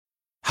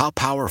How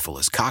powerful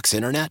is Cox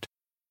Internet?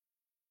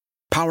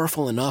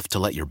 Powerful enough to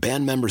let your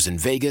band members in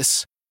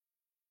Vegas,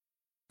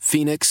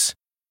 Phoenix,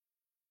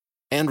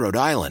 and Rhode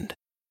Island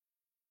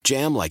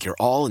jam like you're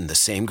all in the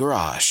same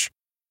garage.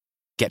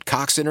 Get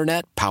Cox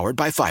Internet powered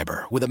by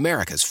fiber with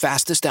America's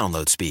fastest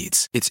download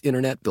speeds. It's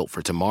internet built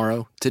for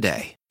tomorrow,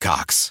 today.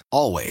 Cox,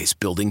 always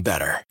building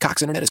better.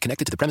 Cox Internet is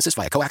connected to the premises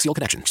via coaxial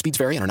connection. Speeds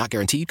vary and are not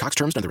guaranteed. Cox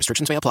terms and other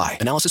restrictions may apply.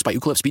 Analysis by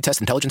Ookla Speed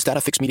Test Intelligence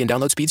Data. Fixed median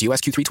download speeds. US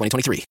Q3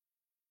 2023.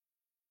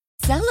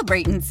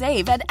 Celebrate and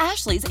save at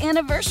Ashley's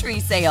Anniversary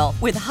Sale.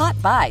 With Hot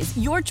Buys,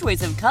 your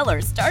choice of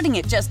colors starting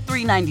at just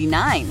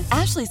 $3.99.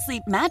 Ashley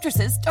Sleep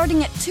mattresses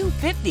starting at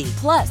 $2.50.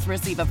 Plus,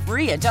 receive a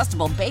free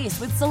adjustable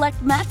base with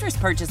select mattress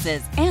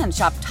purchases. And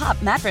shop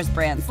top mattress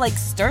brands like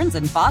Stearns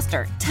 &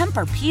 Foster,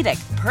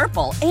 Tempur-Pedic,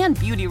 Purple, and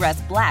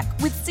Beautyrest Black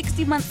with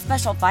 60-month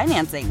special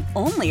financing.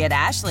 Only at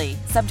Ashley.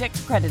 Subject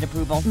to credit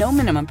approval. No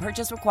minimum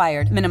purchase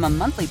required. Minimum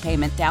monthly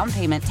payment, down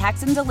payment,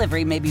 tax, and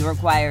delivery may be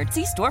required.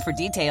 See store for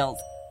details.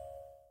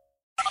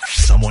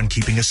 Someone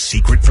keeping a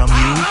secret from you?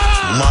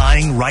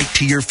 Lying right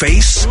to your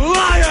face?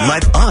 Liar!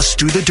 Let us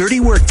do the dirty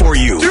work for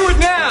you. Do it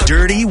now!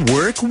 Dirty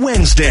Work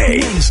Wednesday.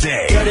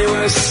 Dirty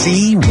Work.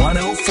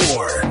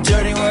 C104.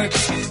 Dirty Work.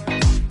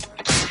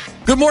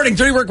 Good morning.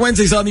 Dirty Work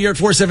Wednesday's on the air at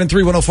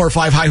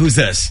 473-1045. Hi, who's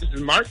this? This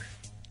is Mark.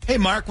 Hey,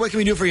 Mark, what can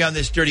we do for you on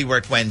this Dirty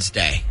Work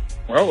Wednesday?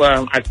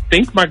 Well, I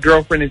think my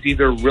girlfriend is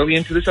either really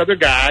into this other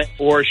guy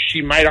or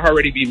she might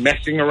already be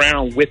messing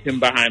around with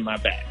him behind my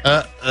back.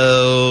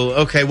 Uh-oh.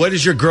 Okay, what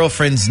is your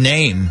girlfriend's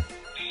name?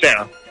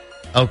 Sarah.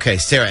 Okay,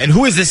 Sarah. And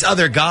who is this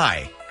other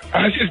guy?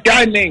 It's this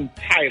guy named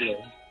Tyler.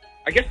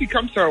 I guess he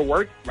comes to her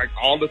work, like,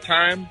 all the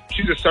time.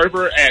 She's a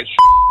server at...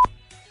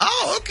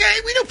 Oh, okay.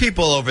 We know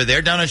people over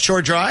there down on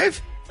Shore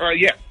Drive.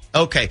 Yeah.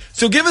 Okay,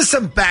 so give us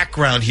some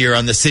background here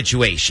on the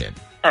situation.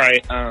 All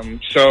right,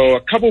 so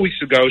a couple weeks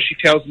ago, she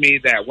tells me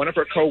that one of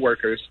her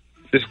coworkers,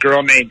 this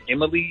girl named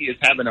Emily, is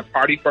having a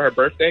party for her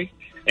birthday,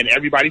 and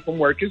everybody from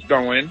work is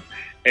going,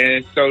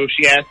 and so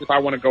she asked if I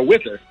want to go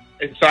with her,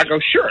 and so I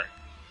go, sure.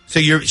 So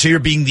you're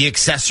being the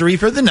accessory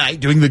for the night,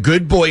 doing the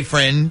good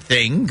boyfriend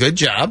thing. Good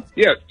job.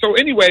 Yeah, so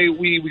anyway,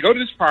 we go to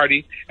this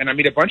party, and I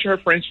meet a bunch of her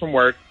friends from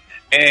work,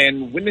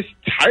 and when this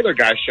Tyler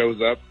guy shows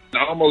up,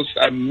 almost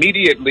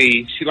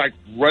immediately, she, like,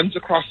 runs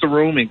across the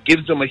room and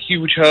gives him a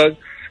huge hug.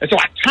 And so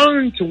I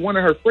turned to one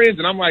of her friends,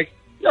 and I'm like,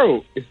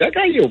 yo, is that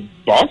guy your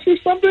boss or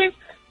something?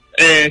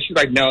 And she's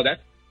like, no,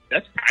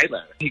 that's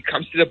Tyler. He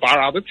comes to the bar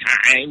all the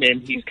time,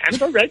 and he's kind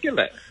of a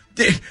regular.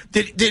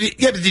 Did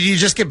you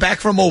just get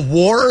back from a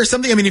war or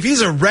something? I mean, if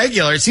he's a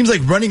regular, it seems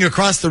like running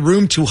across the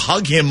room to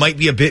hug him might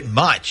be a bit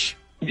much.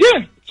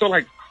 Yeah. So,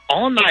 like,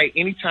 all night,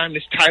 anytime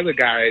this Tyler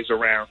guy is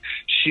around,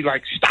 she,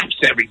 like, stops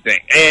everything.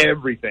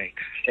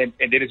 And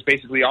then it's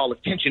basically all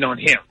attention on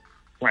him.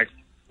 Like,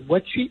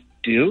 what's he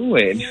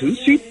doing? Who's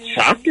he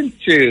talking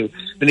to?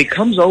 Then he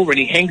comes over and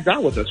he hangs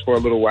out with us for a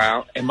little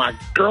while, and my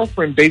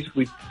girlfriend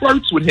basically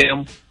flirts with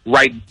him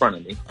right in front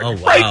of me. Like,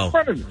 wow. Right in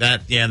front of me.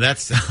 That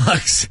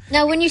sucks.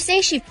 Now, when you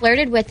say she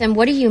flirted with him,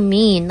 what do you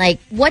mean? Like,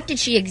 what did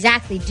she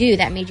exactly do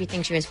that made you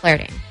think she was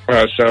flirting?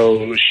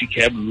 So she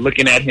kept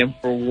looking at him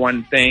for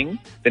one thing.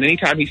 Then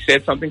anytime he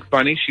said something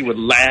funny, she would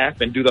laugh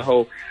and do the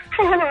whole,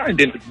 and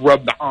then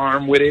rub the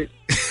arm with it.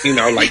 You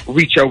know, like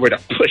reach over to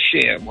push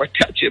him or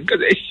touch him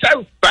because it's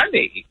so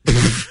funny.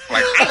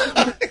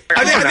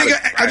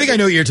 I think I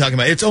know what you're talking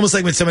about. It's almost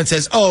like when someone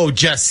says, oh,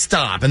 just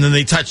stop, and then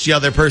they touch the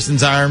other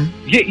person's arm.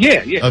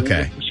 Yeah.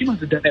 Okay. She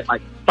must have done that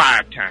like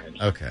 5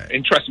 times. Okay.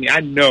 And trust me, I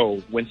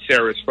know when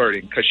Sarah's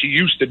flirting because she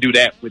used to do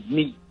that with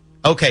me.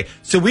 Okay,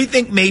 so we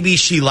think maybe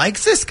she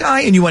likes this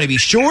guy and you want to be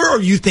sure,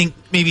 or you think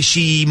maybe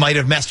she might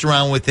have messed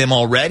around with him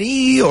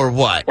already, or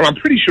what? Well, I'm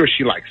pretty sure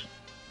she likes him.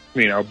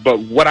 You know, but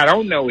what I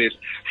don't know is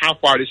how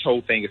far this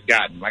whole thing has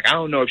gotten. Like, I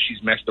don't know if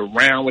she's messed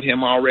around with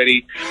him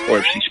already or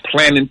if she's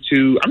planning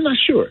to. I'm not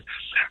sure.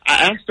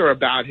 I asked her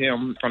about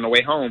him on the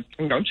way home,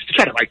 you know, just to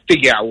try to, like,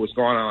 figure out what's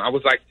going on. I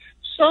was like,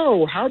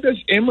 so how does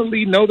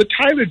Emily know the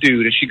Tyler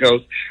dude? And she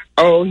goes,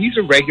 oh, he's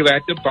a regular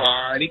at the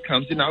bar, and he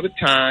comes in all the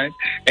time.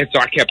 And so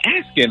I kept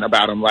asking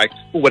about him, like,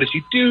 well, what does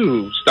he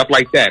do? Stuff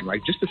like that,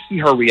 like, just to see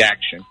her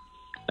reaction.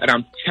 And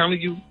I'm telling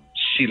you,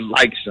 she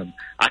likes him.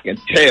 I can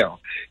tell.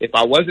 If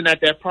I wasn't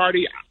at that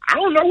party, I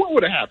don't know what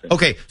would have happened.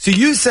 Okay, so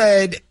you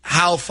said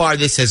how far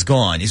this has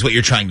gone is what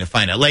you're trying to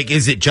find out. Like,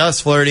 is it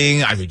just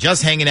flirting? Are they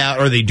just hanging out?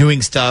 Or are they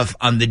doing stuff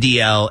on the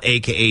DL,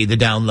 a.k.a. the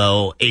down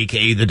low,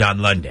 a.k.a. the Don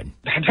London?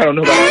 I don't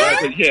know about that,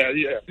 but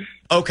yeah.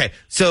 Okay,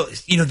 so,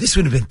 you know, this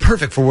would have been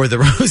perfect for Where the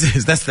Rose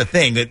Is. That's the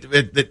thing.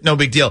 No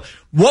big deal.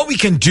 What we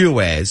can do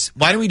is,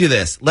 why don't we do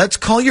this? Let's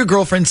call your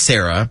girlfriend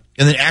Sarah,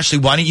 and then Ashley,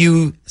 why don't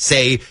you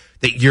say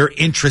that you're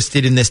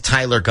interested in this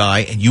Tyler guy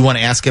and you want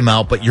to ask him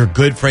out, but your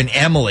good friend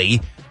Emily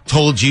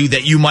told you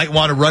that you might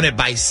want to run it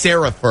by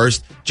Sarah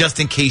first, just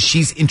in case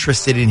she's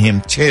interested in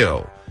him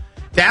too.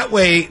 That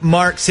way,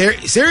 Mark,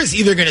 Sarah's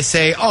either going to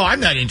say, oh,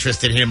 I'm not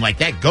interested in him like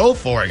that. Go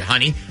for it,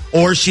 honey.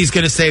 Or she's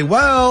going to say,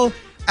 well,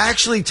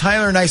 actually,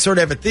 Tyler and I sort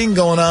of have a thing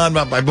going on,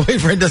 but my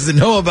boyfriend doesn't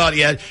know about it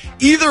yet.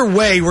 Either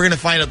way, we're going to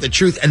find out the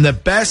truth. And the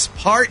best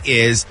part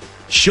is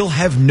she'll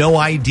have no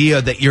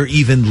idea that you're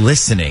even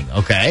listening,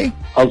 okay?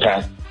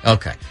 Okay.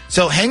 Okay.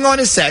 So hang on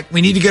a sec.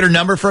 We need to get her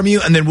number from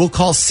you, and then we'll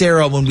call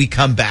Sarah when we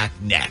come back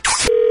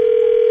next.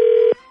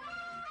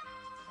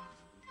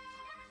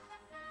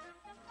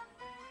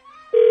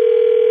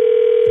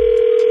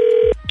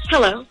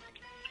 Hello.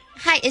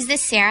 Hi, is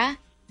this Sarah?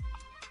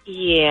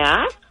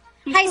 Yeah.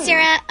 Hi,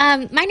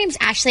 Sarah. My name's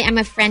Ashley. I'm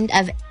a friend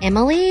of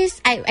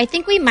Emily's. I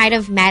think we might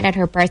have met at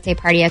her birthday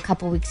party a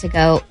couple weeks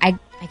ago. I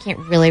can't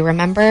really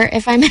remember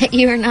if I met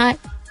you or not.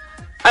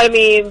 I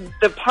mean,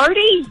 the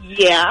party,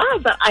 yeah,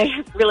 but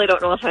I really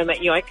don't know if I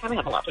met you. I kind of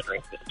have a lot to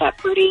drink at that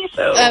party,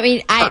 so... I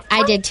mean,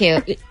 I did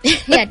too.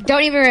 Yeah,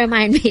 don't even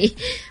remind me.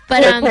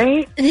 But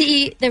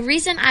Okay. the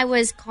reason I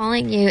was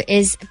calling you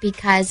is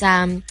because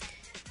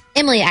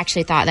Emily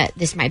actually thought that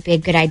this might be a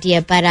good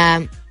idea,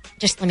 but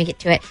just let me get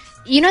to it.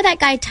 You know that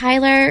guy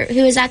Tyler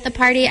who is at the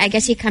party? I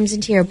guess he comes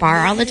into your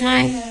bar all the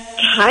time.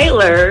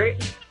 Tyler,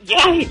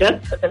 yeah, he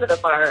does come into the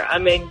bar. I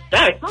mean,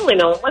 I totally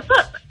know him. What's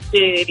up?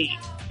 Did he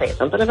say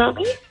something about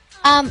me?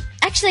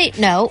 Actually,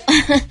 no.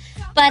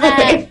 But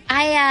Okay.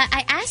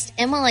 I asked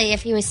Emily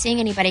if he was seeing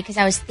anybody because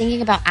I was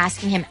thinking about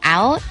asking him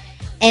out,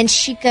 and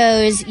she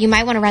goes, "You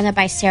might want to run that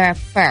by Sarah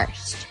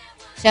first."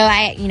 So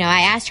I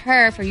asked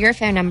her for your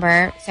phone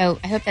number. So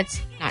I hope that's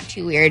not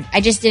too weird.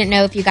 I just didn't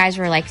know if you guys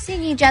were like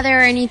seeing each other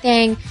or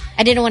anything.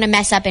 I didn't want to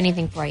mess up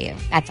anything for you.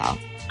 That's all.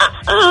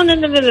 Oh,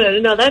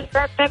 no.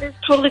 That is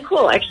totally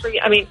cool,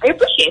 actually. I mean, I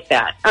appreciate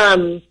that.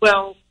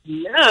 Well,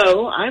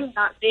 no, I'm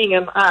not seeing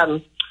him.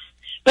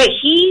 But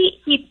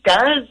he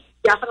does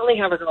definitely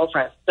have a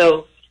girlfriend.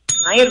 So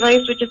my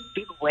advice would just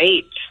be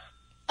wait.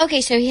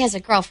 Okay, so he has a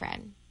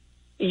girlfriend.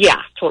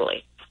 Yeah,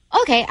 totally.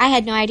 Okay, I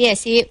had no idea.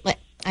 See, but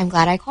I'm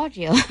glad I called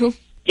you.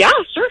 Yeah,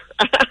 sure.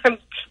 I'm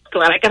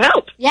glad I could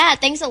help. Yeah,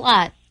 thanks a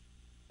lot.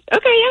 Okay,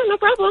 yeah, no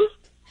problem.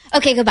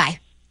 Okay, goodbye.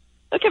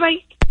 Okay, bye.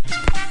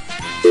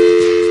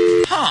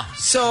 Huh.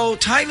 So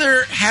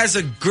Tyler has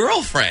a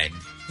girlfriend,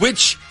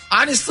 which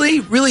honestly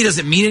really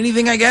doesn't mean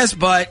anything, I guess,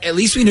 but at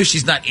least we know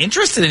she's not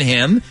interested in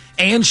him,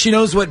 and she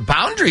knows what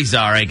boundaries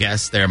are, I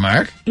guess, there,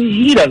 Mark.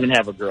 He doesn't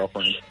have a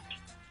girlfriend.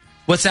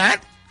 What's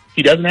that?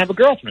 He doesn't have a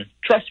girlfriend.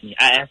 Trust me.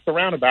 I asked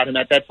around about him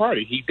at that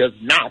party. He does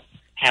not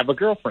have a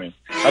girlfriend.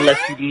 Unless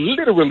he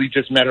literally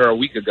just met her a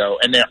week ago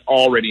and they're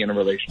already in a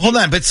relationship. Hold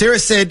on, but Sarah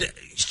said,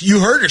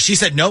 you heard her. She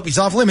said, nope, he's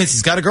off limits.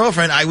 He's got a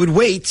girlfriend. I would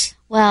wait.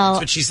 Well,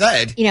 That's what she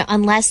said.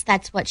 Unless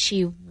that's what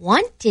she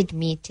wanted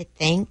me to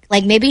think.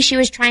 Like maybe she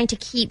was trying to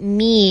keep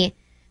me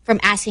from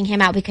asking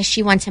him out because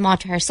she wants him all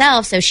to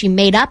herself. So she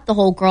made up the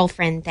whole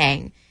girlfriend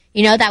thing.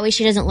 That way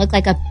she doesn't look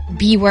like a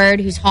B word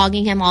who's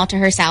hogging him all to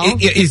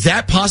herself. Is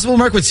that possible,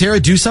 Mark? Would Sarah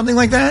do something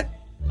like that?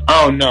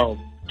 Oh, no.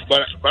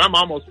 But I'm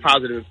almost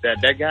positive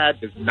that guy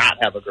does not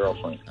have a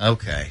girlfriend.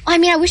 Okay. I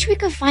mean, I wish we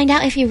could find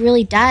out if he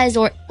really does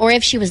or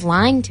if she was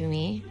lying to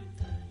me.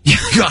 Yeah,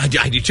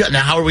 I do too.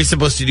 Now, how are we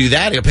supposed to do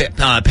that?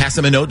 Pass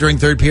him a note during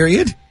third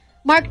period?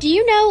 Mark, do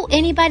you know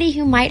anybody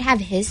who might have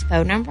his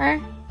phone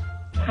number?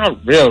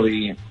 Not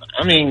really.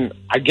 I mean,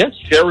 I guess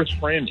Sarah's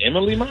friend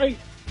Emily might.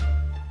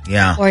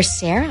 Yeah. Or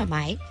Sarah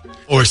might.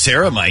 Or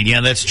Sarah might. Yeah,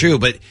 that's true.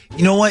 But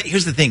you know what?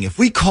 Here's the thing. If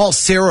we call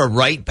Sarah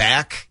right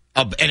back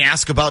and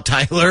ask about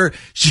Tyler,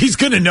 she's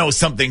going to know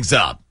something's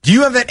up. Do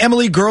you have that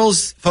Emily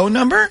girl's phone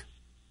number?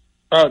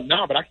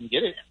 No, but I can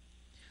get it.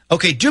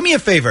 Okay, do me a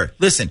favor.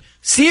 Listen,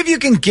 see if you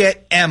can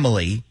get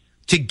Emily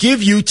to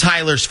give you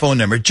Tyler's phone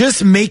number.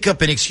 Just make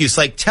up an excuse.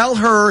 Like, tell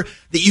her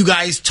that you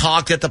guys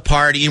talked at the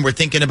party and were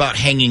thinking about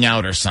hanging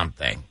out or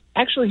something.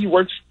 Actually, he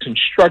works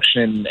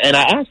construction, and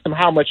I asked him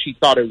how much he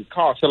thought it would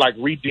cost to,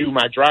 redo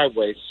my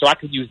driveway, so I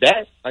could use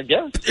that, I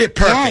guess. Perfect.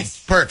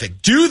 Yes.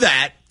 Perfect. Do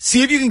that.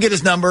 See if you can get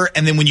his number,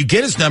 and then when you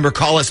get his number,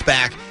 call us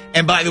back.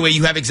 And by the way,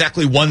 you have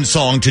exactly one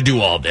song to do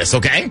all this,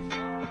 okay?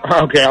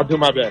 Okay, I'll do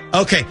my best.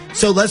 Okay,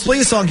 so let's play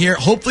a song here.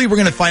 Hopefully, we're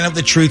going to find out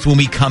the truth when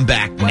we come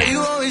back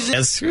next.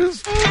 Yes. Here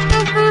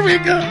we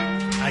go.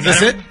 Is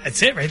this it?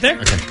 That's it right there.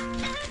 Okay.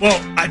 Well,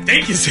 I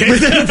think it's I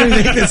it.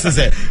 think this is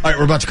it. All right,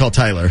 we're about to call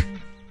Tyler.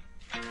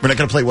 We're not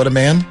going to play What a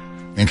Man?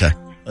 Okay.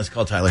 Let's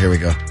call Tyler. Here we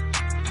go.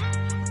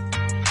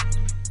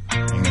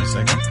 Hang on a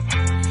second.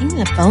 I think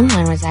the phone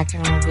line was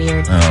acting all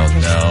weird. Oh,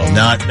 no.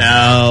 Not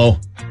now.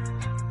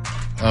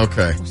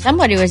 Okay.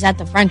 Somebody was at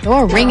the front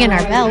door ringing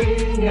our bell.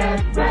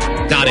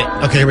 Got it.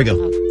 Okay, here we go.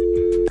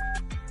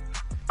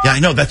 Yeah, I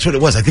know. That's what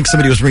it was. I think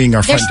somebody was ringing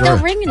our They're front still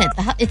door. ringing it.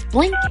 It's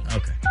blinking.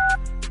 Okay.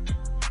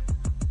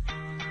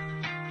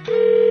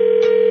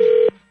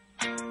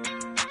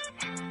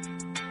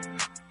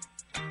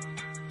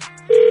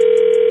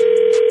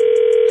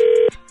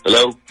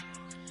 Hello?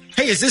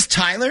 Hey, is this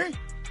Tyler?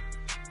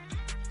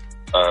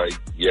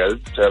 Yeah, this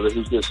is Tyler.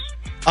 Who's this?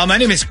 My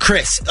name is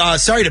Chris.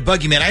 Sorry to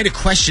bug you, man. I had a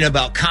question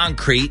about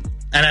concrete,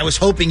 and I was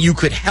hoping you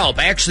could help.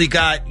 I actually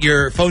got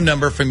your phone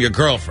number from your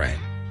girlfriend.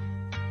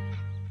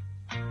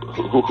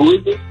 Who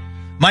is it?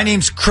 My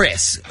name's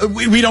Chris.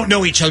 We don't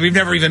know each other. We've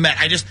never even met.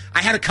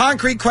 I had a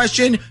concrete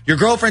question. Your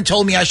girlfriend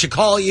told me I should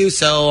call you,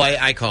 so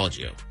I called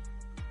you.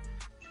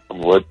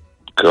 What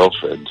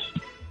girlfriend?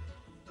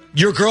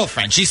 Your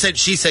girlfriend. She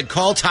said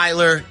call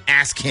Tyler,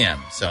 ask him.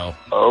 So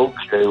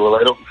Okay, well,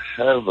 I don't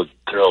have a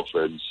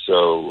girlfriend,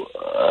 so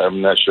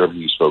I'm not sure who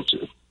you spoke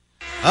to.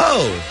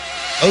 Oh,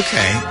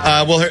 okay.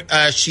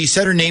 Well, she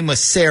said her name was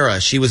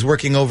Sarah. She was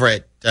working over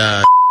at Sarah.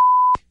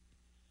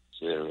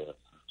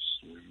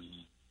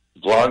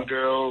 Blonde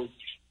girl,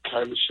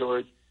 kind of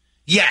short.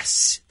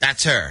 Yes,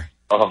 that's her.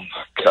 Oh,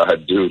 my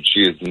God, dude,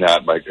 she is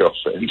not my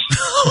girlfriend.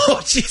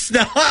 Oh, she's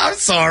not. I'm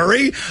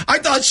sorry. I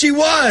thought she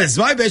was.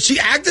 My bad. She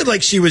acted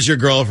like she was your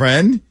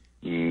girlfriend.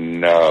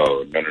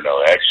 No.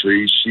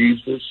 Actually, she's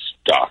a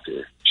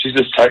stalker. She's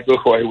the type of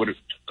who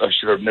I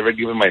should have never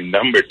given my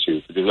number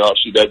to, because all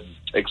she does is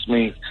text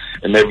me,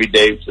 and every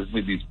day sends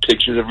me these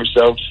pictures of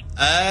herself.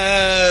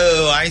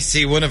 Oh, I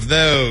see. One of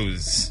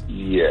those.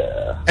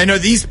 Yeah. And are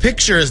these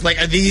pictures,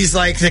 are these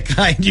like the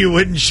kind you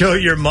wouldn't show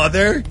your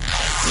mother?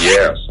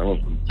 Yeah, some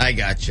of them. I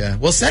gotcha.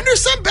 Well, send her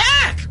some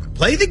back.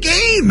 Play the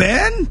game,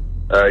 man.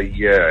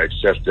 Yeah,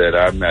 except that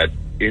I'm not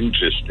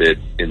interested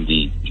in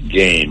the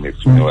game, if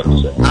you know what I'm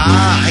saying.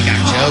 Ah, I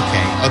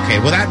gotcha. Okay.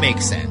 Well, that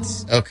makes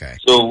sense. Okay.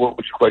 So what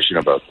was your question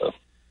about, though?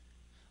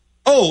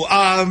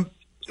 Oh,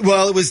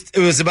 well, it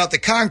was about the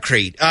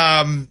concrete.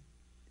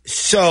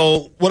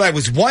 So what I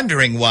was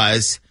wondering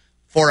was,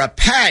 for a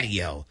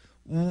patio,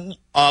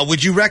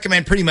 would you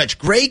recommend pretty much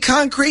gray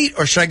concrete,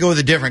 or should I go with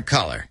a different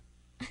color?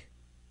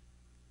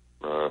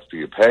 For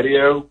your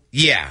patio?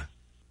 Yeah.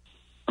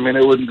 I mean,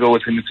 I wouldn't go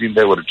with anything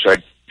that would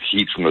attract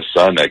heat from the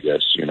sun, I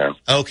guess, you know.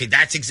 Okay,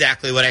 that's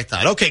exactly what I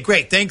thought. Okay,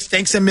 great. Thanks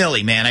a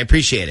milli, man. I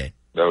appreciate it.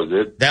 That was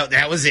it?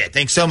 That was it.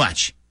 Thanks so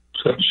much.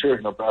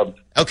 Sure, no problem.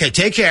 Okay,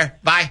 take care.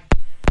 Bye.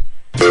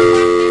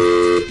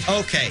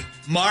 Okay,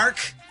 Mark,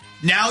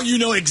 now you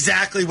know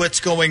exactly what's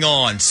going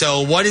on.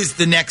 So what is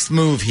the next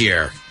move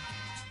here?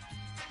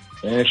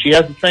 And if she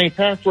has the same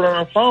password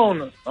on her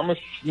phone, I'm going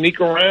to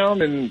sneak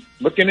around and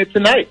look in it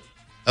tonight.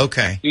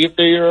 Okay. See if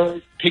there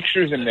are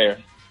pictures in there.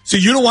 So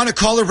you don't want to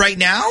call her right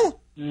now?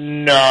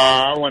 No,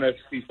 I want to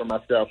see for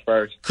myself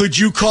first. Could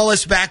you call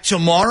us back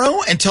tomorrow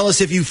and tell us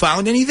if you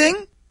found anything?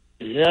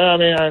 Yeah, I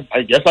mean,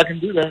 I guess I can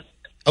do that.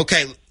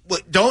 Okay,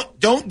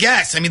 don't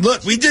guess. I mean,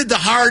 look, we did the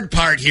hard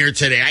part here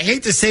today. I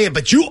hate to say it,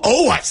 but you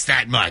owe us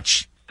that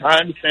much. I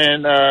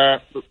understand.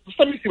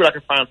 Let me see what I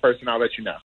can find first, and I'll let you know.